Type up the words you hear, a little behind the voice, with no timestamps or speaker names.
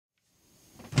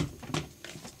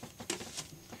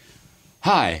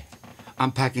Hi,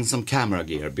 I'm packing some camera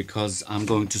gear because I'm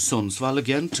going to Sundsvall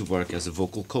again to work as a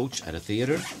vocal coach at a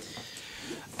theater.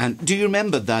 And do you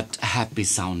remember that happy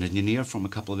sound engineer from a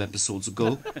couple of episodes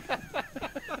ago?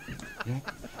 Yeah.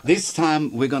 This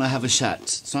time we're gonna have a chat,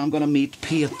 so I'm gonna meet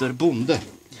Peter Bonde.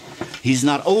 He's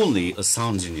not only a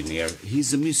sound engineer,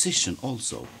 he's a musician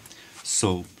also.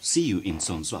 So, see you in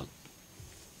Sundsvall.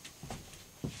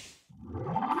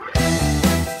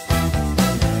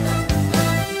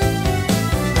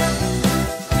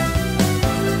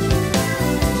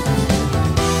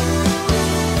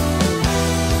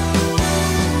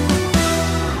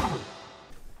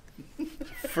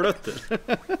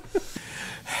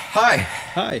 Hi.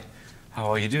 Hi.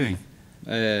 How are you doing?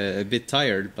 A bit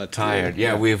tired, but... Tired,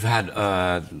 yeah. We've had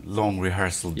a long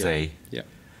rehearsal day. Yeah.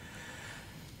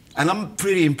 And I'm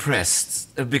pretty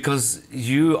impressed because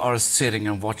you are sitting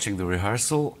and watching the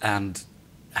rehearsal and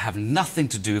have nothing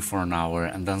to do for an hour,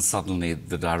 and then suddenly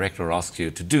the director asks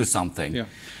you to do something. Yeah.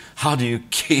 How do you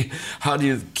keep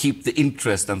the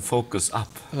interest and focus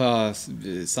up?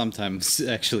 Sometimes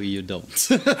actually you don't.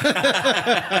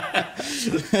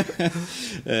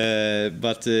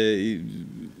 But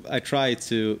I try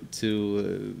to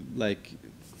like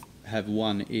have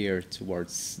one ear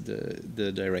towards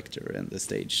the director and the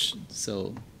stage,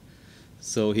 so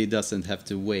he doesn't have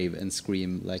to wave and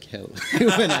scream like hell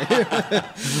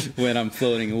when I'm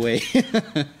floating away.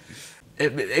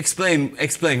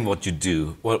 Explain what you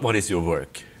do. What is your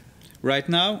work? Right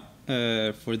now,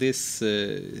 for this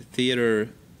theater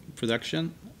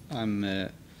production, I'm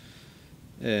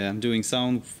doing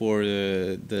sound for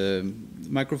the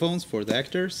microphones for the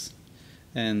actors,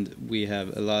 and we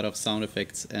have a lot of sound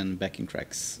effects and backing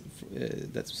tracks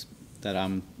that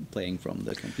I'm playing from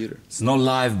the computer. It's no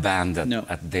live band No.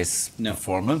 at this No.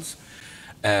 performance.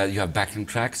 You have backing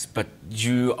tracks, but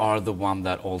you are the one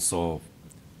that also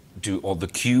do all the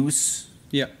cues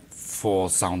for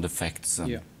sound effects.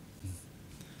 And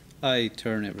I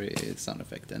turn every sound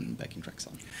effect and backing tracks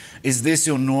on. Is this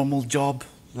your normal job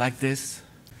like this?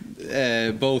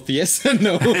 Both yes and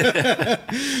no.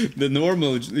 The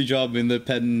normal job in the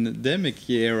pandemic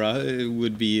era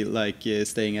would be like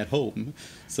staying at home.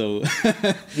 So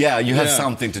yeah, you have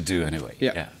something to do anyway.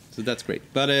 Yeah. So that's great.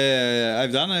 But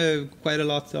I've done quite a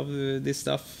lot of this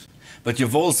stuff. But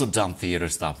you've also done theater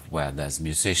stuff where there's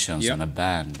musicians and a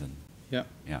band. And,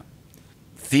 yeah.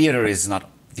 Theater is not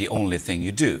the only thing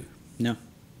you do.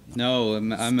 No,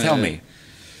 I'm Tell me.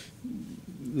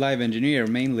 Live engineer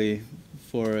mainly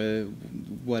for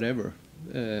whatever.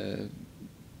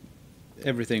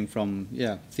 Everything from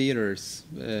theaters,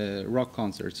 rock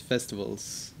concerts,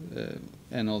 festivals,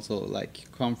 and also like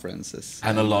conferences.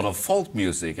 And a lot of folk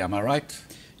music, am I right?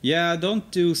 Yeah, I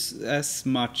don't do as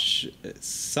much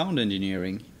sound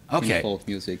engineering in folk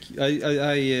music.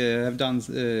 I have done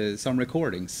some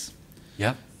recordings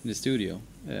in the studio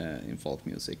in folk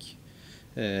music.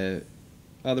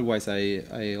 Otherwise,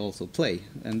 I also play,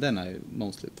 and then I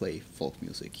mostly play folk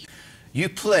music. You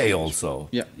play also?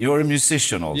 Yeah. You're a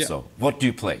musician also? Yeah. What do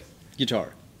you play?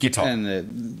 Guitar. Guitar.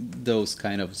 And those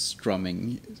kind of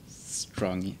strung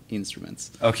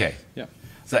instruments. Okay. Yeah.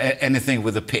 So anything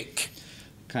with a pick?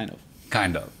 Kind of.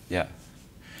 Kind of, yeah.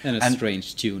 And a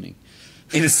strange tuning.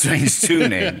 In a strange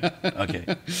tuning. Okay.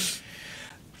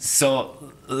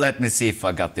 So let me see if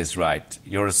I got this right.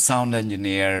 You're a sound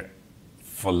engineer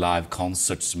for live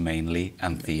concerts mainly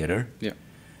and theater. Yeah.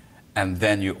 And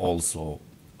then you also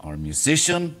are a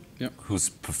musician who's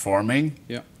performing.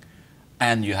 Yeah.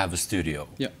 And you have a studio.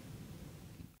 Yeah.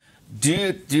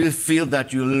 Do you feel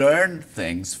that you learn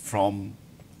things from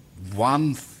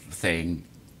one thing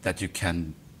that you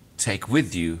can take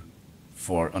with you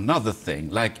for another thing?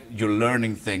 Like you're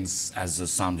learning things as a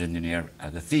sound engineer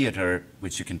at a theater,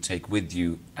 which you can take with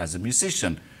you as a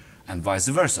musician, and vice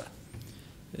versa.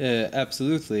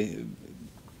 Absolutely.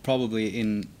 Probably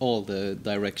in all the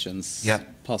directions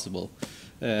possible.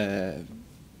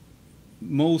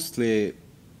 Mostly,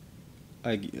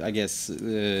 I guess,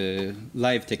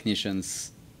 live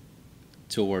technicians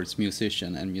towards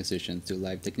musician and musician to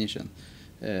live technician.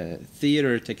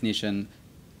 Theater technician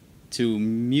to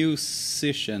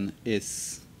musician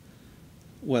is,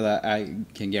 well, I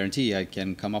can guarantee I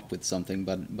can come up with something,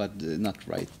 but not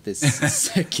right this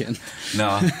second.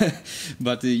 No.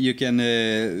 But you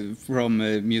can, from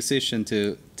musician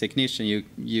to technician,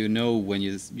 you know when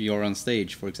you're on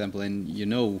stage, for example, and you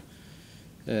know,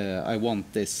 I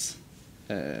want this.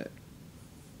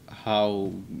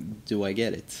 How do I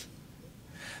get it?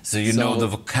 So you know the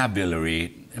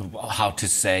vocabulary, how to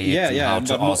say it, and how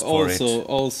to ask for it.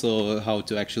 Also how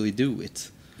to actually do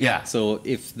it. Yeah. So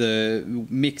if the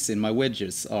mix in my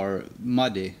wedges are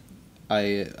muddy,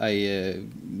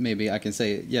 maybe I can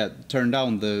say, yeah, turn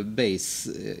down the bass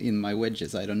in my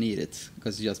wedges. I don't need it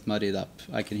because you just mud it up.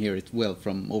 I can hear it well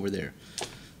from over there,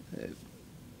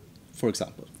 for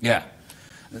example. Yeah.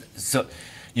 So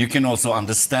you can also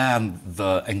understand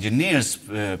the engineer's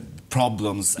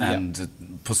problems and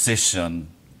position,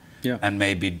 and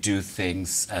maybe do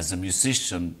things as a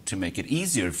musician to make it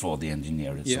easier for the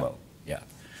engineer as well. Yeah.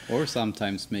 Or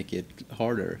sometimes make it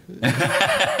harder.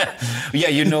 Yeah,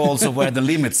 you know also where the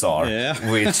limits are.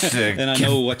 Yeah. Which and I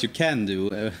know what you can do.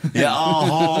 Yeah.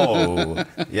 Oh.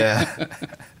 Yeah.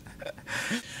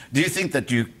 Do you think that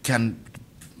you can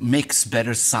mix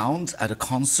better sound at a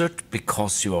concert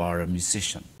because you are a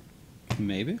musician?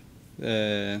 Maybe.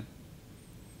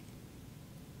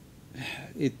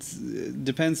 It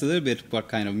depends a little bit what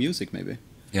kind of music, maybe.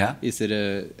 Yeah. Is it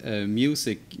a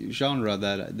music genre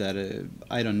that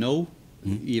I don't know,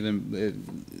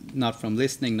 even not from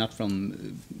listening, not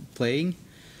from playing?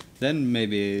 Then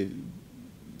maybe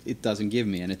it doesn't give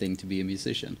me anything to be a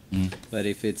musician. But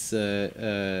if it's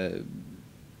a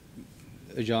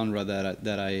genre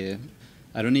that I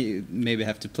don't need, maybe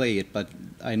have to play it, but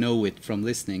I know it from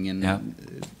listening, and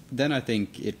then I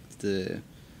think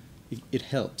it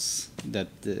helps that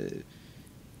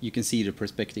you can see the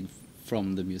perspective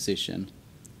from the musician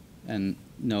and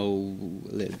know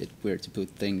a little bit where to put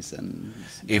things. And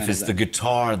if it's the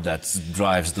guitar that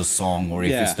drives the song, or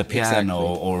if it's the piano,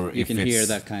 or you if can it's... hear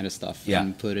that kind of stuff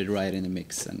and put it right in the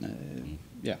mix. And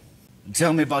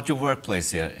Tell me about your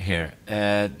workplace here.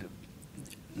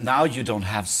 Now you don't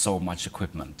have so much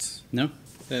equipment. No,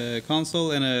 a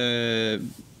console and a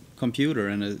computer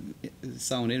and a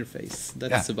sound interface.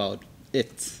 That's about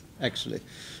it, actually.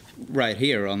 Right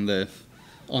here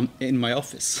in my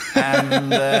office.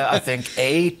 And I think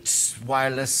 8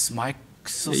 wireless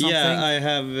mics or something. Yeah, I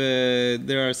have.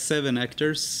 There are 7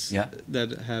 actors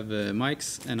that have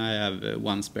mics, and I have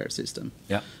 1 spare system.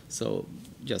 Yeah. So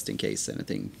just in case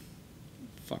anything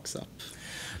fucks up.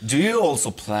 Do you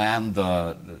also plan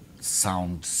the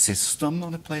sound system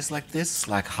on a place like this,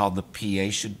 like how the PA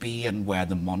should be and where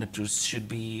the monitors should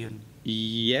be?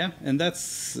 Yeah, and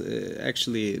that's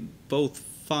actually both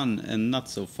fun and not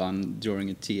so fun during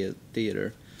a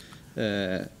theater,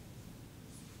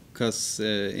 because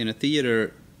in a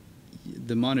theater,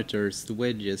 the monitors, the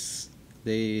wedges,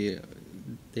 they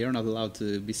are not allowed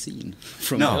to be seen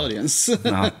from the audience.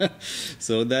 No.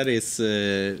 So that is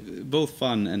both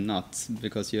fun and not,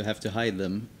 because you have to hide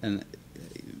them,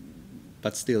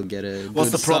 but still get a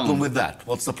What's good the problem sound. with that?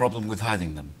 What's the problem with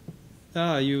hiding them?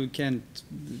 You can't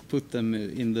put them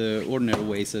in the ordinary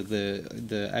way so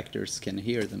the actors can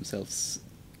hear themselves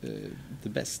the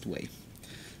best way.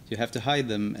 You have to hide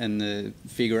them and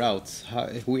figure out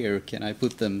where can I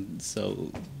put them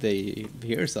so they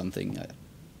hear something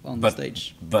on the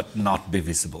stage. But not be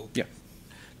visible? Yeah.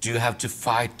 Do you have to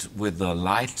fight with the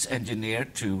light engineer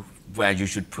to where you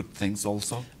should put things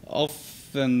also?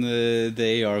 Often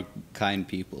they are kind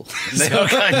people. They are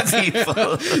kind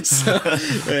people.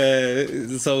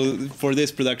 So for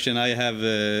this production, I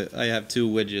have 2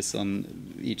 wedges on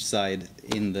each side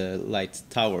in the light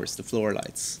towers, the floor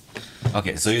lights.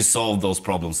 Okay, so you solved those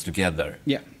problems together.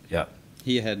 Yeah. Yeah.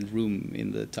 He had room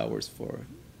in the towers for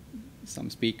some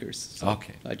speakers, so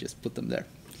I just put them there.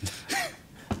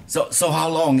 So how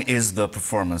long is the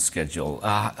performance schedule?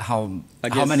 How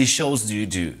many shows do you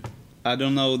do? I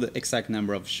don't know the exact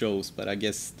number of shows, but I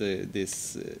guess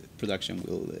this production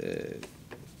will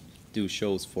do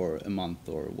shows for a month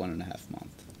or 1.5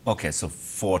 months. Okay, so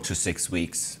 4 to 6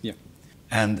 weeks. Yeah.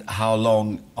 And how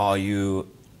long are you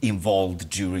involved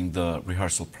during the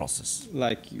rehearsal process?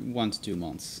 Like 1 to 2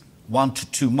 months. 1 to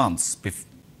 2 months?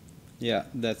 Yeah,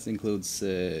 that includes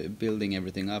building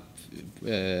everything up,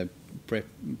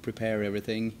 prepare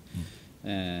everything.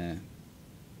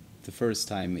 The first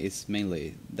time is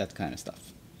mainly that kind of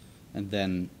stuff. And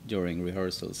then during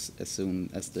rehearsals, as soon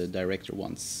as the director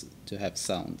wants to have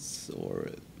sounds or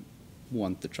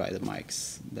want to try the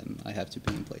mics, then I have to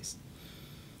be in place.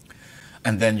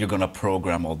 And then you're going to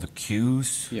program all the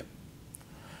cues? Yeah.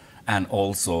 And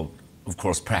also, of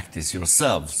course, practice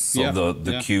yourselves, so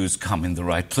the cues come in the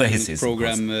right places.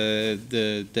 Program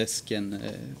the desk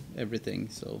and everything,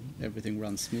 so everything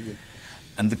runs smoothly.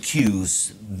 And the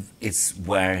cues, it's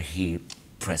where he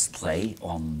pressed play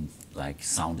on like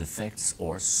sound effects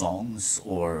or songs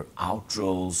or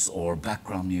outros or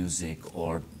background music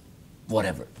or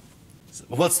whatever. So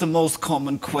what's the most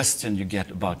common question you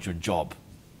get about your job?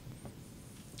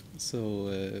 So,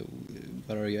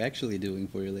 what are you actually doing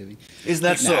for your living? Is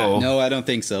that so? No, I don't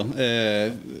think so.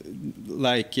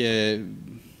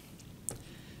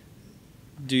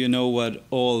 Do you know what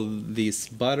all these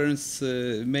buttons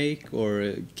make,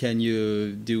 or can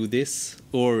you do this,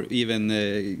 or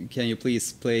even can you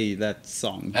please play that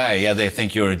song? Yeah, they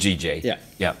think you're a DJ. Yeah.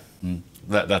 Yeah.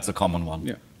 That's a common one.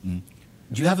 Yeah.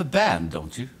 You have a band,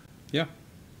 don't you? Yeah,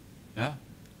 Yeah.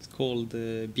 it's called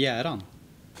Bjäran.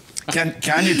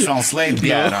 Can you translate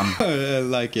Bjäran?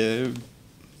 Like a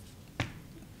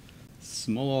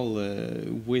small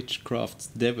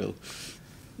witchcraft devil,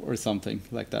 or something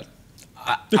like that.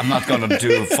 I'm not going to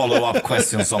do follow-up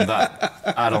questions on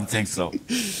that. I don't think so.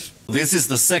 This is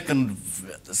the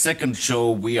second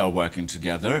show we are working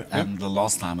together, and the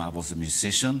last time I was a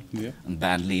musician and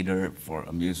band leader for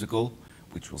a musical,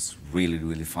 which was really,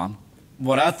 really fun.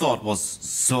 What I thought was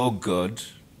so good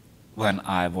when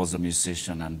I was a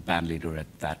musician and band leader at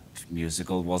that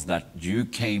musical was that you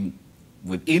came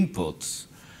with inputs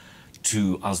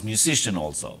to us musicians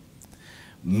also.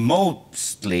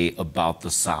 Mostly about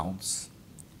the sounds.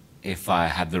 If I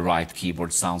had the right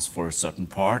keyboard sounds for a certain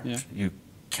part, you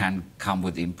can come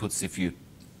with inputs if you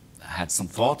had some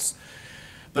thoughts.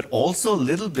 But also a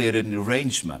little bit in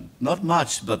arrangement. Not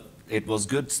much, but it was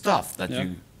good stuff that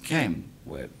you came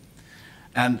with.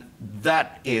 And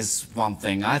that is one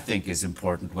thing I think is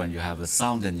important when you have a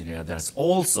sound engineer that's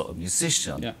also a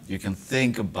musician. Yeah. You can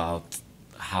think about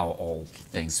how all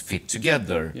things fit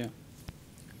together. Yeah.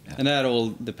 And that all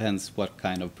depends what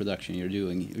kind of production you're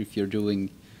doing. If you're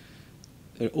doing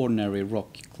an ordinary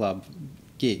rock club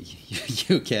gig,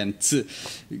 you can't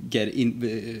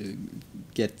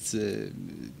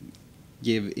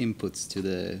give inputs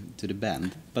to the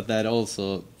band. But that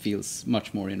also feels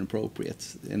much more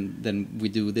inappropriate. And then we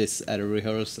do this at a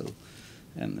rehearsal.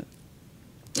 And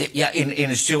yeah,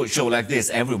 in a show like this,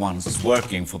 everyone's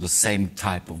working for the same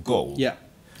type of goal. yeah.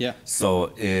 Yeah.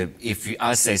 So if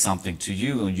I say something to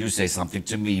you and you say something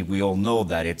to me, we all know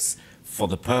that it's for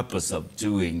the purpose of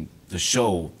doing the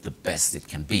show the best it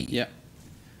can be. Yeah.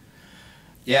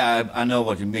 Yeah, I know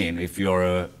what you mean. If you're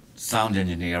a sound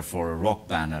engineer for a rock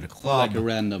band at a club, Like a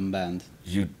random band.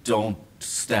 you don't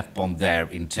step on their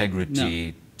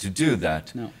integrity to do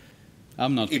that. No.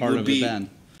 I'm not part of the band.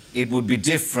 It would be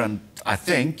different, I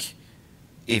think,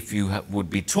 if you would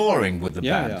be touring with the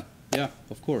band. Yeah. Yeah,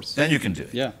 of course. Then you can do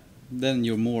it. Yeah. Then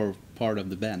you're more part of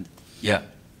the band. Yeah.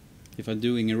 If I'm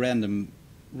doing a random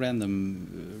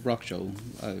rock show,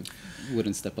 I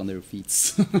wouldn't step on their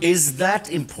feet. Is that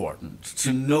important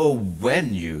to know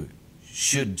when you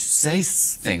should say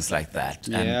things like that?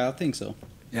 And Yeah, I think so.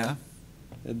 yeah.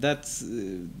 That's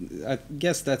I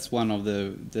guess that's one of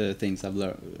the things I've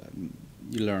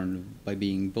you learn by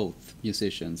being both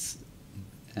musicians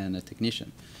and a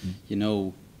technician. You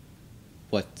know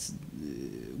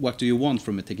what do you want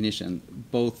from a technician,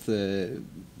 both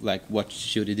like what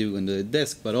should he do in the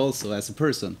desk, but also as a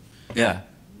person. Yeah.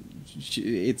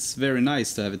 It's very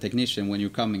nice to have a technician when you're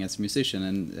coming as a musician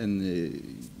and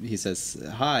he says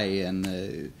hi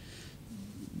and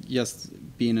just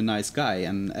being a nice guy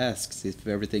and asks if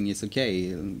everything is okay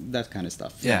and that kind of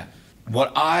stuff. Yeah.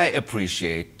 What I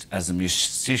appreciate as a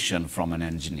musician from an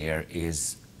engineer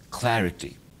is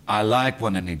clarity. I like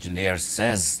when an engineer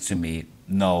says to me,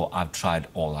 no, I've tried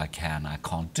all I can, I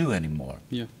can't do anymore.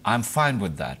 Yeah. I'm fine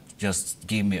with that. Just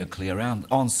give me a clear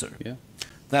answer. Yeah.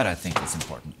 That I think is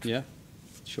important. Yeah,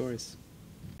 sure is.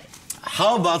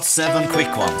 How about 7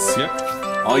 quick ones?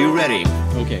 Yeah. Are you ready?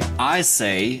 Okay. I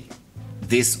say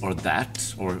this or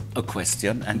that, or a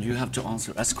question, and you have to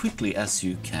answer as quickly as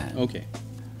you can. Okay.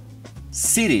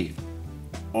 City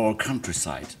or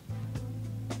countryside?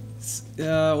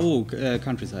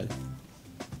 Countryside.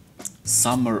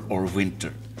 Summer or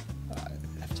winter? I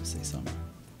have to say summer.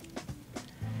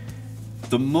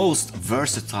 The most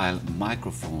versatile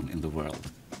microphone in the world?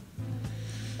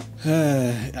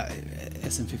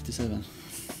 SM57.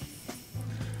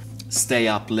 Stay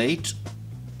up late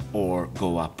or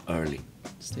go up early?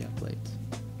 Stay up late.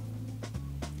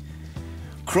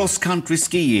 Cross-country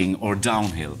skiing or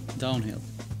downhill? Downhill.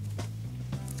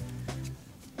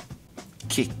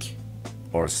 Kick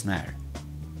or snare?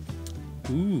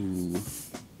 Ooh.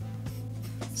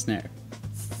 Snare.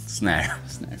 Snare.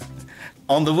 Snare.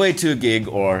 On the way to a gig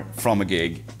or from a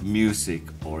gig, music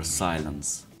or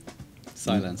silence?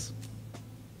 Silence.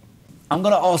 I'm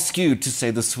gonna ask you to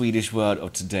say the Swedish word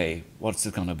of today. What's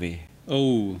it gonna be?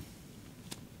 Oh.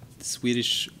 The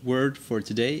Swedish word for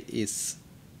today is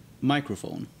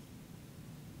microphone.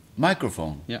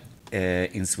 Microphone. Yeah.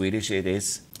 In Swedish it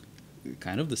is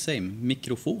Kind of the same.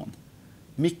 Mikrofon.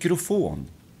 mikrofon.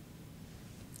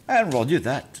 And Roger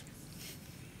that.